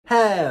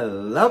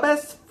Hello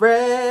best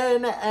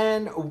friend,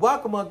 and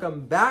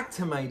welcome back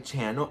to my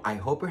channel. I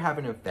hope you're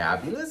having a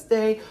fabulous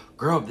day.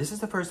 Girl, if this is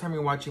the first time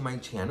you're watching my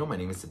channel, my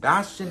name is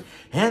Sebastian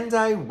and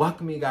I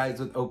welcome you guys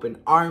with open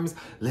arms.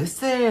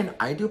 Listen,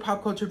 I do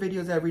pop culture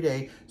videos every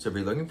day, so if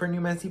you're looking for a new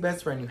messy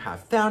best friend, you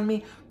have found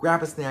me.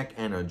 Grab a snack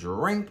and a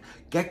drink,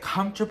 get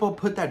comfortable,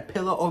 put that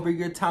pillow over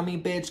your tummy,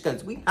 bitch,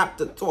 because we have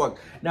to talk.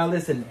 Now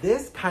listen,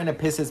 this kind of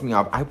pisses me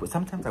off.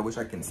 Sometimes I wish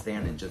I can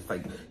stand and just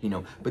like,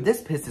 but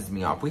this pisses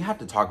me off. We have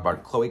to talk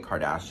about Khloe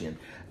Kardashian.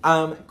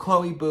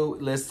 Khloe boo,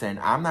 listen,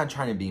 I'm not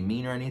trying to be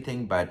mean or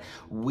anything, but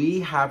we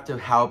have to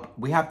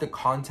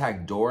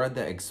contact Dora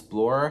the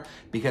Explorer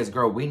because,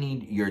 girl, we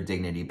need your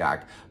dignity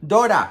back.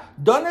 Dora,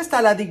 ¿dónde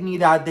está la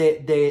dignidad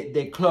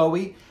de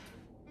Khloe?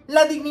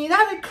 La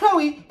dignidad de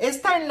Khloe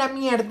está en la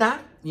mierda.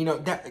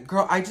 That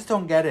girl, I just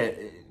don't get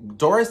it.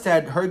 Dora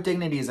said her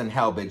dignity is in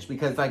hell, bitch,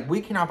 because like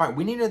we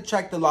need to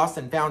check the lost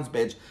and founds,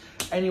 bitch.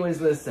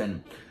 Anyways,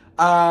 listen.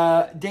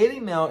 Daily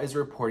Mail is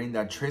reporting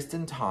that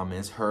Tristan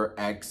Thomas, her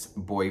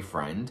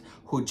ex-boyfriend,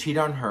 who cheated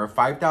on her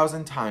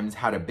 5,000 times,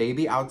 had a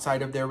baby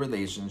outside of their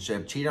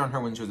relationship, cheated on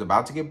her when she was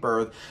about to give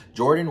birth,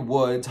 Jordan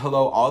Woods,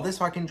 hello, all this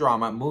fucking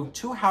drama, moved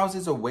 2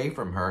 houses away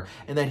from her,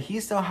 and that he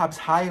still has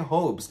high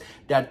hopes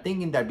that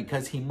thinking that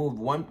because he moved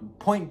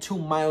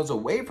 1.2 miles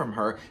away from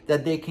her,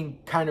 that they can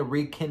kind of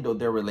rekindle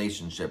their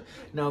relationship.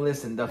 Now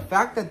listen, the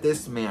fact that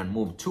this man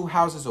moved 2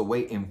 houses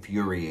away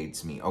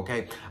infuriates me,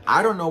 okay?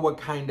 I don't know what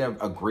kind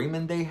of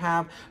agreement they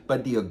have,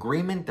 but the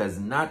agreement does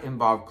not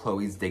involve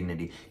Khloe's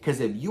dignity. Because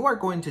if you are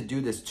going to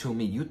do this to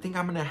me, you think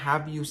I'm going to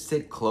have you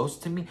sit close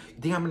to me?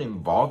 You think I'm going to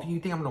involve you?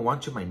 You think I'm going to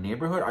want you in my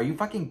neighborhood? Are you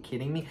fucking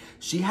kidding me?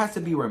 She has to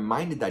be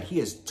reminded that he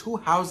is 2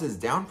 houses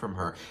down from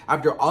her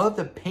after all of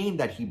the pain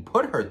that he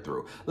put her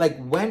through.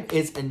 Like, when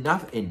is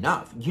enough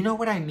enough? You know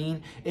what I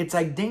mean? It's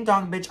like, ding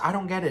dong, bitch, I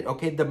don't get it,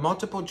 okay? The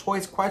multiple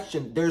choice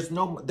question, there's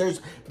no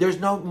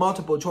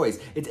multiple choice.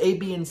 It's A,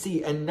 B, and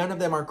C, and none of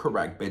them are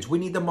correct, bitch. We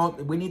need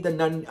the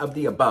none of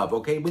the above,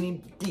 okay? We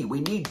need D. We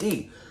need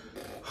D.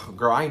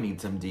 Girl, I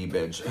need some D,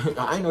 bitch.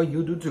 I know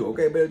you do too,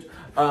 okay, bitch?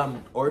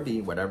 Or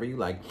B, whatever you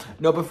like.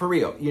 No, but for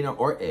real,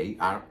 or A.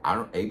 I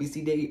don't A, B,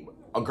 C, D.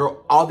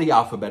 Girl, all the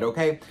alphabet,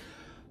 okay?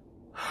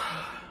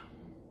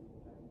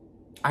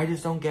 I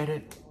just don't get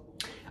it.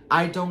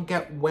 I don't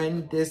get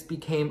when this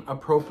became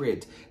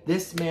appropriate.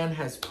 This man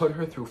has put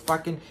her through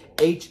fucking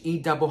HE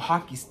double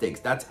hockey sticks.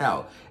 That's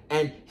hell.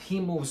 And he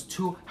moves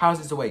 2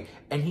 houses away.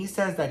 And he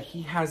says that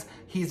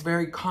he's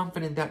very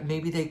confident that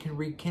maybe they can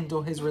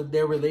rekindle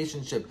their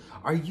relationship.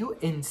 Are you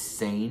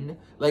insane?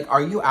 Like,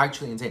 are you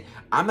actually insane?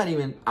 I'm not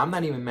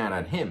even mad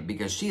at him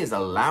because she is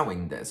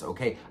allowing this,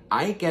 okay?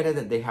 I get it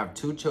that they have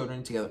 2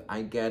 children together.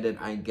 I get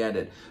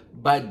it.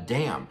 But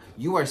damn,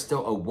 you are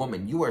still a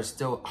woman. You are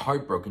still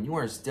heartbroken. You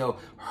are still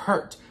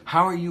hurt.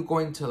 How are you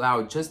going to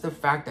allow just the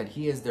fact that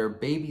he is their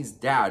baby's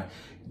dad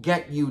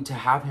get you to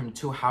have him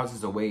 2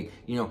 houses away?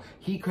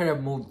 He could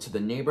have moved to the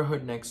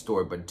neighborhood next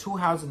door, but 2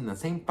 houses in the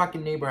same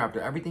fucking neighborhood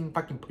after everything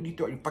fucking put you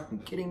through. Are you fucking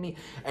kidding me?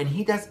 And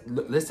he does,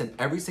 listen,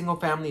 every single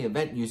family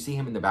event, you see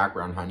him in the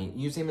background, honey.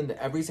 You see him in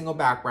every single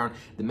background.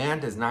 The man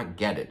does not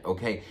get it,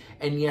 okay?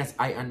 And yes,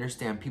 I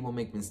understand people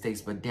make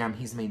mistakes, but damn,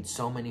 he's made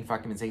so many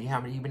fucking mistakes. He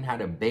haven't even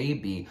had a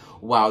baby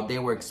while they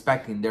were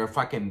expecting their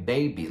fucking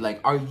baby. Like,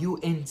 are you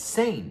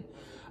insane?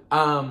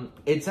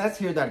 It says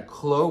here that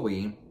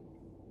Khloe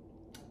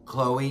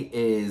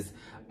is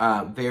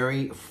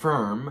very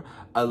firm,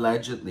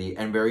 allegedly,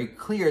 and very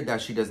clear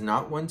that she does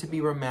not want to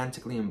be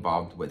romantically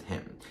involved with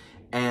him.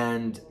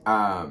 And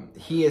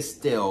he is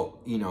still,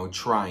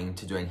 trying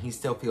to do it. And he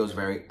still feels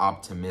very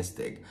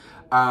optimistic.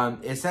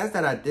 It says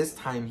that at this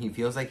time, he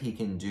feels like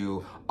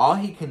all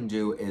he can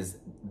do is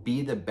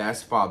be the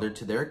best father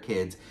to their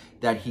kids,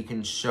 that he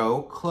can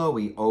show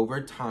Khloe over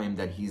time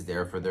that he's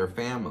there for their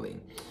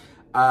family.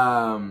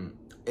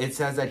 It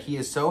says that he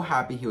is so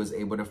happy he was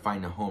able to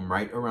find a home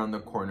right around the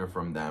corner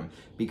from them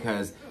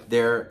because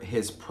they're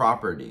his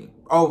property.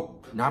 Oh,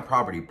 not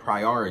property,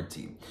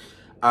 priority.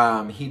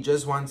 He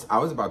just wants, I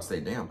was about to say,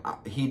 damn,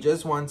 he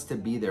just wants to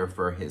be there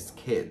for his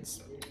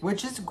kids,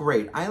 which is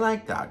great. I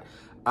like that.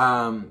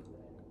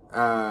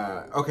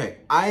 Okay,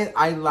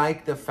 I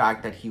like the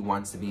fact that he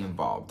wants to be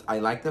involved. I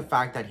like the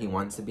fact that he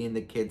wants to be in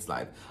the kids'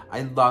 life.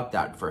 I love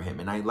that for him,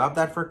 and I love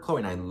that for Khloe,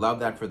 and I love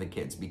that for the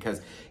kids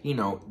because,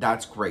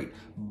 that's great.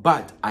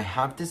 But I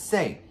have to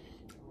say,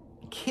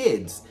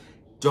 kids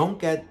don't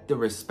get the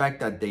respect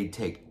that they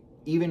take.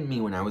 Even me,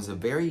 when I was a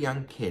very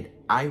young kid,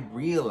 I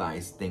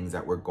realized things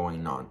that were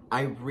going on.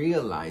 I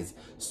realized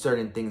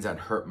certain things that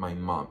hurt my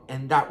mom,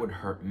 and that would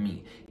hurt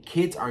me.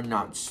 Kids are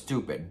not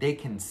stupid. They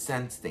can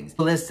sense things.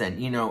 Listen,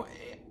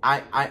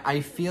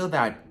 I feel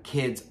that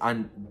kids,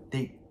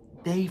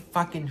 they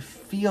fucking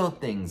feel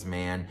things,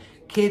 man.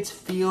 Kids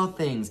feel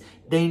things.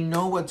 They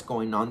know what's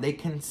going on. They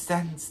can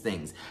sense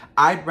things.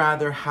 I'd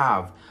rather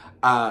have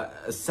a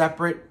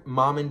separate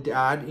mom and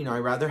dad. I'd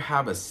rather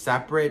have a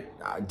separate,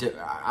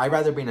 I'd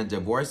rather be in a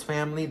divorced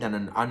family than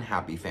an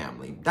unhappy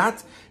family.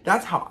 That's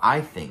how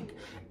I think.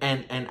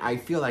 And I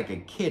feel like a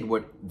kid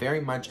would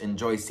very much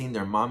enjoy seeing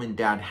their mom and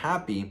dad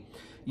happy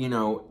you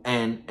know,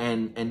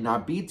 and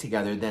not be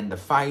together, then the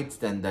fights,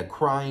 then the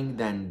crying,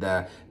 then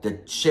the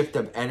shift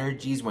of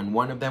energies when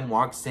one of them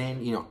walks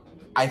in, you know,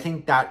 I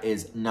think that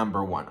is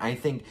number one. I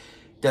think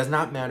does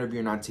not matter if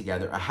you're not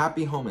together. A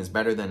happy home is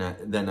better than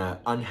a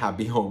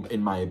unhappy home,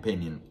 in my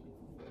opinion.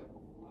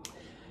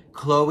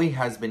 Khloe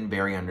has been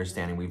very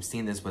understanding. We've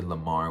seen this with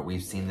Lamar.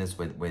 We've seen this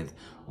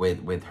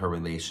with her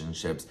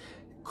relationships.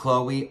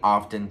 Khloe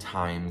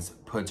oftentimes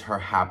puts her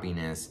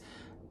happiness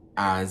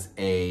as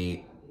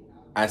a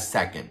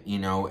second, you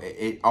know.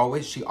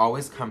 She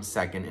always comes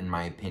second, in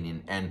my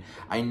opinion. And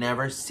I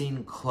never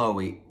seen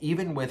Khloe,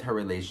 even with her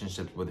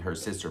relationships with her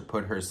sister,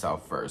 put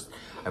herself first.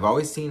 I've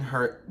always seen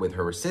her with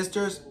her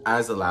sisters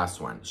as the last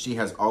one. She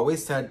has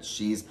always said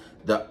she's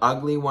the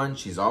ugly one.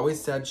 She's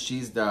always said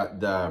she's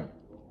the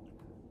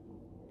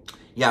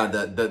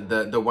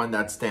one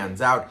that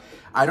stands out.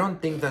 I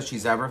don't think that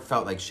she's ever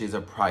felt like she's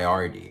a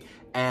priority.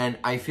 And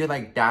I feel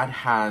like that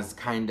has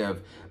kind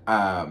of,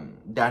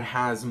 that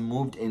has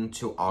moved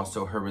into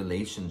also her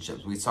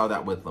relationships. We saw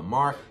that with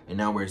Lamar, and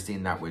now we're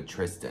seeing that with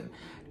Tristan.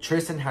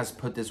 Tristan has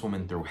put this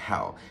woman through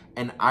hell.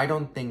 And I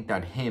don't think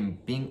that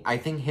I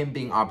think him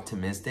being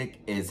optimistic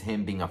is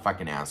him being a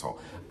fucking asshole.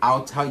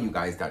 I'll tell you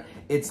guys that.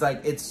 It's like,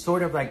 it's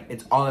sort of like,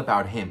 it's all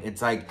about him.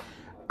 It's like,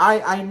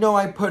 I know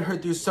I put her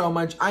through so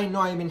much. I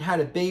know I even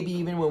had a baby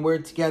even when we're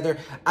together.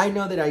 I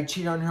know that I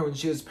cheated on her when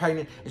she was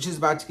pregnant and she was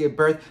about to give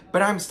birth,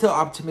 but I'm still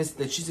optimistic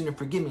that she's going to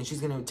forgive me and she's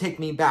going to take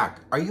me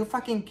back. Are you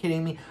fucking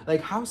kidding me?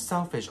 Like, how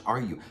selfish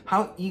are you?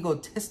 How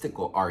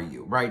egotistical are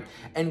you, right?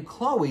 And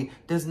Khloe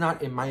does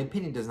not, in my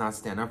opinion, does not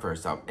stand up for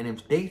herself. And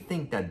if they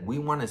think that we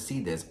want to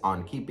see this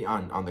on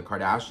the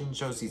Kardashian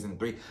show season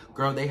 3,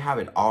 girl, they have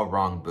it all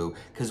wrong, boo.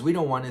 Because we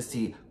don't want to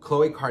see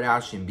Khloe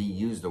Kardashian be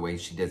used the way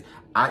she did.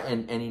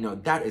 And you know,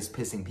 that is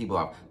pissing people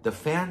off. The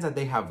fans that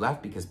they have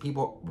left, because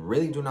people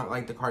really do not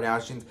like the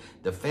Kardashians,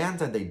 the fans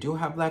that they do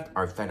have left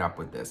are fed up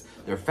with this.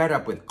 They're fed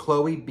up with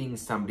Khloe being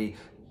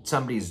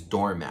somebody's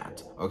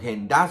doormat, okay?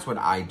 And that's what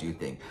I do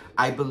think.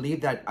 I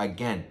believe that,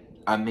 again,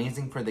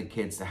 amazing for the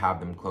kids to have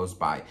them close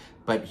by,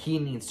 but he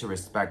needs to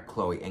respect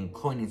Khloe, and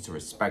Khloe needs to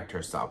respect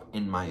herself,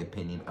 in my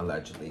opinion,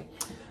 allegedly.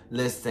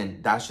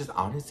 Listen, that's just,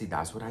 honestly,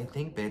 that's what I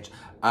think, bitch.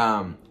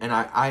 And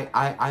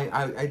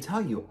I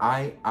tell you,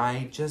 I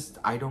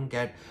don't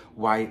get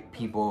why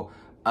people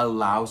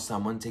allow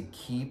someone to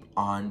keep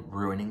on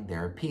ruining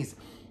their peace.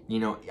 You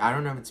know, I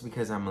don't know if it's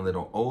because I'm a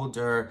little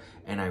older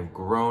and I've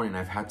grown and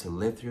I've had to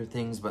live through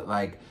things, but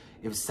like,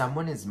 if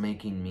someone is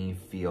making me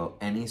feel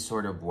any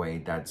sort of way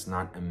that's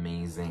not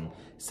amazing,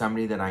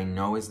 somebody that I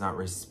know is not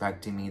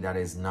respecting me, that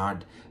is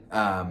not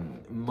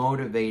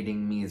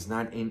motivating me, is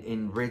not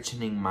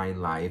enriching my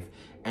life,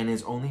 and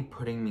is only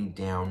putting me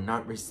down,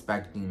 not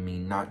respecting me,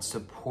 not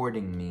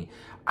supporting me,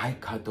 I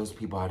cut those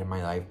people out of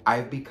my life.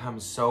 I've become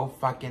so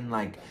fucking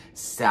like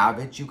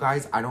savage, you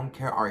guys. I don't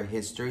care our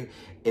history.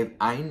 If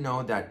I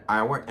know that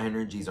our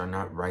energies are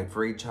not right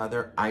for each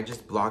other, I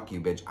just block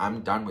you, bitch.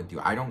 I'm done with you.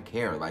 I don't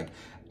care. Like,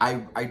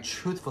 I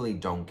truthfully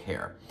don't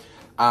care.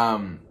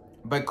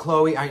 But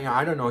Khloe,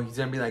 I don't know. He's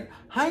gonna be like,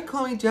 "Hi,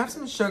 Khloe, do you have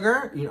some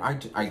sugar?" You know,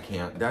 I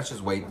can't. That's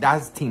just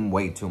that's team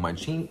way too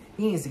much. He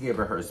needs to give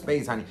her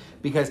space, honey.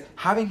 Because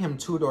having him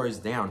 2 doors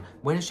down,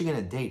 when is she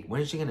gonna date?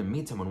 When is she gonna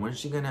meet someone? When is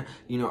she gonna,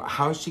 you know,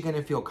 how is she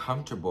gonna feel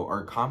comfortable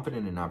or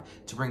confident enough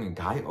to bring a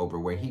guy over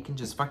where he can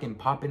just fucking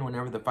pop in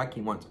whenever the fuck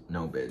he wants?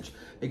 No, bitch.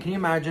 Like, can you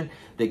imagine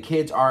the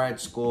kids are at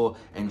school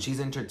and she's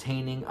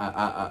entertaining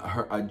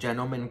a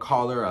gentleman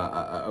caller,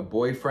 a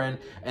boyfriend,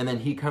 and then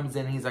he comes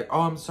in and he's like,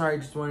 "Oh, I'm sorry, I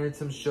just wanted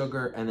some sugar."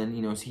 And then,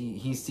 you know,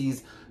 he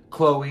sees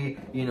Khloe,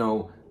 you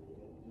know,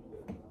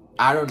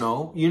 I don't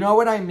know. You know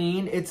what I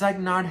mean? It's like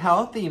not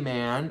healthy,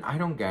 man. I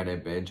don't get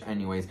it, bitch.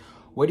 Anyways,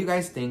 what do you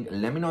guys think?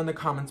 Let me know in the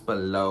comments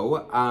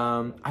below.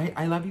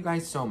 I love you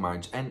guys so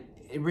much. And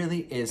it really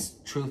is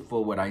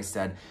truthful what I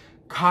said.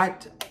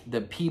 Cut the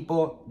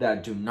people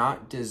that do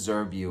not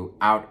deserve you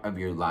out of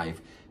your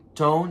life.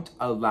 Don't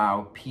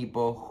allow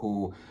people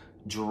who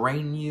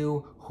drain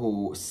you,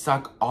 who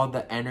suck all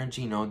the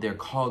energy. You know, they're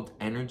called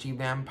energy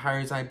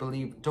vampires, I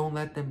believe. Don't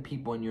let them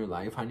people in your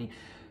life, honey.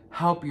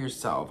 Help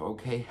yourself,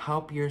 okay?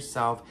 Help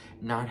yourself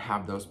not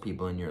have those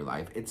people in your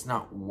life. It's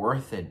not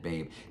worth it,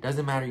 babe.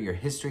 Doesn't matter your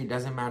history,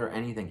 doesn't matter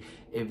anything.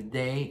 If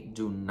they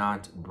do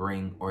not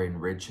bring or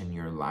enrich in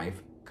your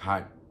life,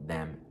 cut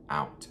them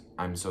out.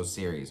 I'm so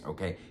serious,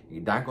 okay?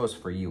 That goes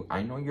for you.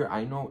 I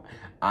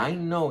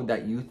know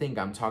that you think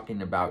I'm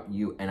talking about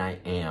you, and I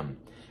am.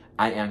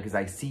 Because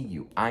I see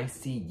you. I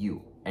see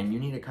you. And you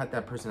need to cut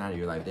that person out of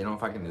your life. They don't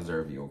fucking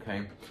deserve you,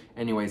 okay?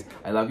 Anyways,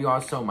 I love you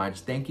all so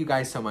much. Thank you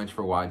guys so much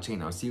for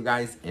watching. I'll see you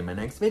guys in my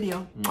next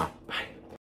video. Mwah. Bye.